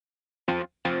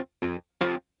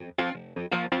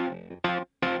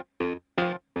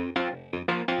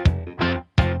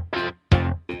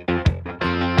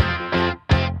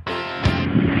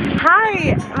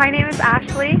My name is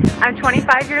Ashley. I'm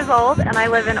 25 years old and I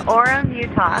live in Orem,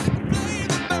 Utah.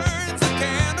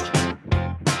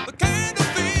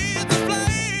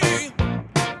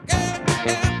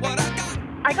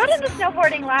 I got into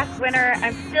snowboarding last winter.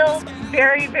 I'm still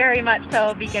very much so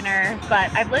a beginner,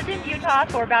 but I've lived in Utah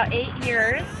for about 8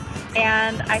 years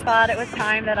and I thought it was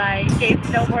time that I gave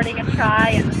snowboarding a try,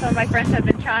 and some of my friends have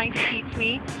been trying to teach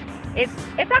me. It's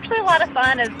actually a lot of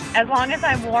fun as long as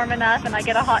I'm warm enough and I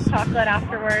get a hot chocolate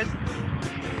afterwards.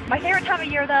 My favorite time of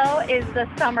year though is the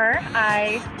summer.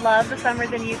 I love the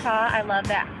summers in Utah. I love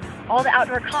that all the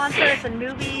outdoor concerts and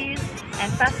movies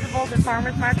and festivals and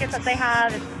farmers markets that they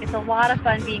have. It's a lot of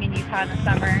fun being in Utah in the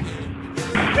summer.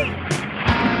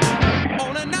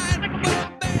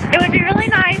 It would be really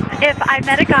nice if I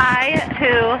met a guy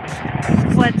who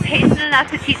was patient enough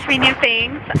to teach me new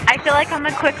things. I feel like I'm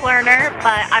a quick learner,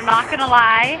 but I'm not gonna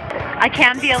lie, I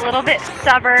can be a little bit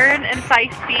stubborn and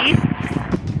feisty.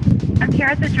 I'm here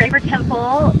at the Draper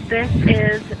Temple. This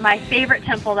is my favorite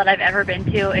temple that I've ever been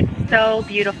to. It's so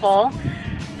beautiful.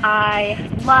 I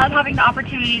love having the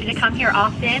opportunity to come here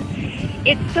often.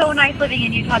 It's so nice living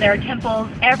in Utah. There are temples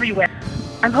everywhere.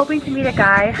 I'm hoping to meet a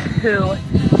guy who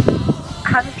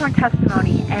has a strong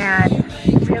testimony and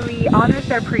really honors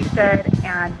their priesthood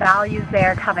and values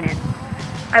their covenants.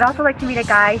 I'd also like to meet a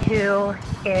guy who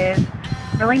is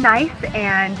really nice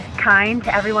and kind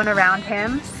to everyone around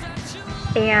him,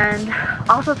 and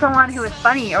also someone who is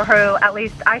funny, or who at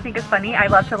least I think is funny. I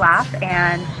love to laugh,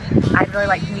 and I'd really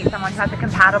like to meet someone who has a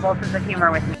compatible sense of humor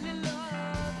with me.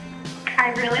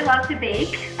 I really love to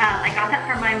bake. I got that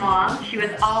from my mom. She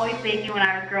was always baking when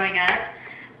I was growing up.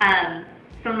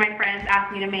 Some of my friends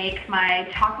asked me to make my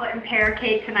chocolate and pear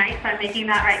cake tonight, so I'm making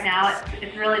that right now.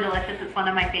 It's really delicious. It's one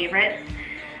of my favorites.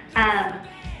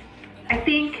 I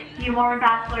think you Mormon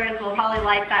bachelors will probably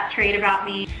like that trait about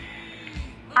me.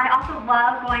 I also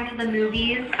love going to the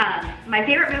movies. My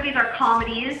favorite movies are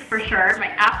comedies, for sure.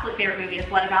 My absolute favorite movie is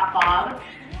What About Bob?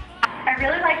 I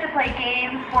really like to play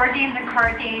games, board games and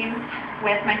card games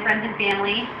with my friends and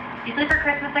family. Usually for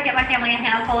Christmas I get my family a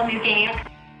handful of new games.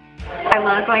 I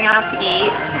love going out to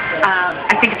eat.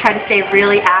 I think I try to stay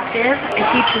really active. I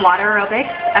teach water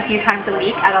aerobics a few times a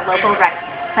week at a local rec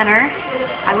center.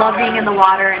 I love being in the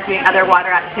water and doing other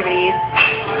water activities.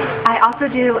 I also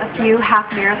do a few half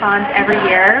marathons every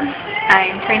year.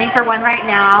 I'm training for one right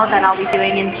now that I'll be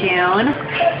doing in June.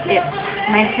 It's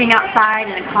nice being outside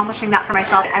and accomplishing that for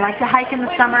myself. I like to hike in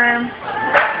the summer and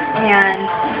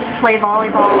play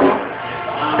volleyball.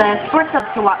 The sports I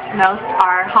love to watch most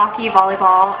are hockey,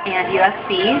 volleyball, and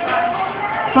UFC.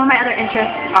 Some of my other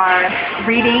interests are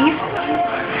reading.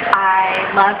 I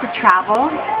love to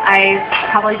travel. I've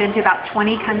probably been to about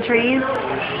 20 countries.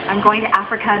 I'm going to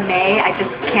Africa in May. I just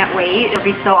can't wait. It'll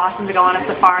be so awesome to go on a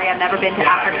safari. I've never been to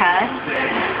Africa.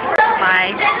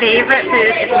 My favorite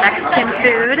food is Mexican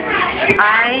food.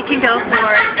 I can go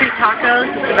for street tacos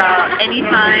just about any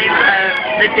time of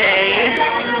the day,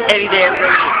 any day of the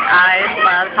week. I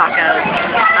love tacos.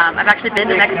 I've actually been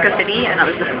to Mexico City, and that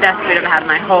was the best food I've had in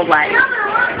my whole life.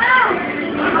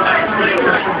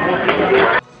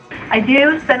 I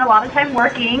do spend a lot of time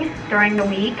working during the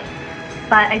week,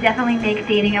 but I definitely make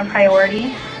dating a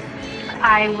priority.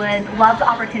 I would love the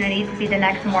opportunity to be the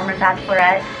next Mormon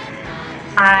Bachelorette.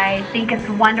 I think it's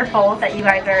wonderful that you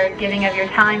guys are giving of your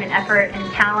time and effort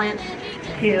and talent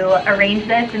to arrange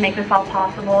this and make this all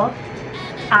possible.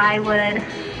 I would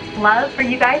love for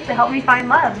you guys to help me find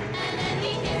love.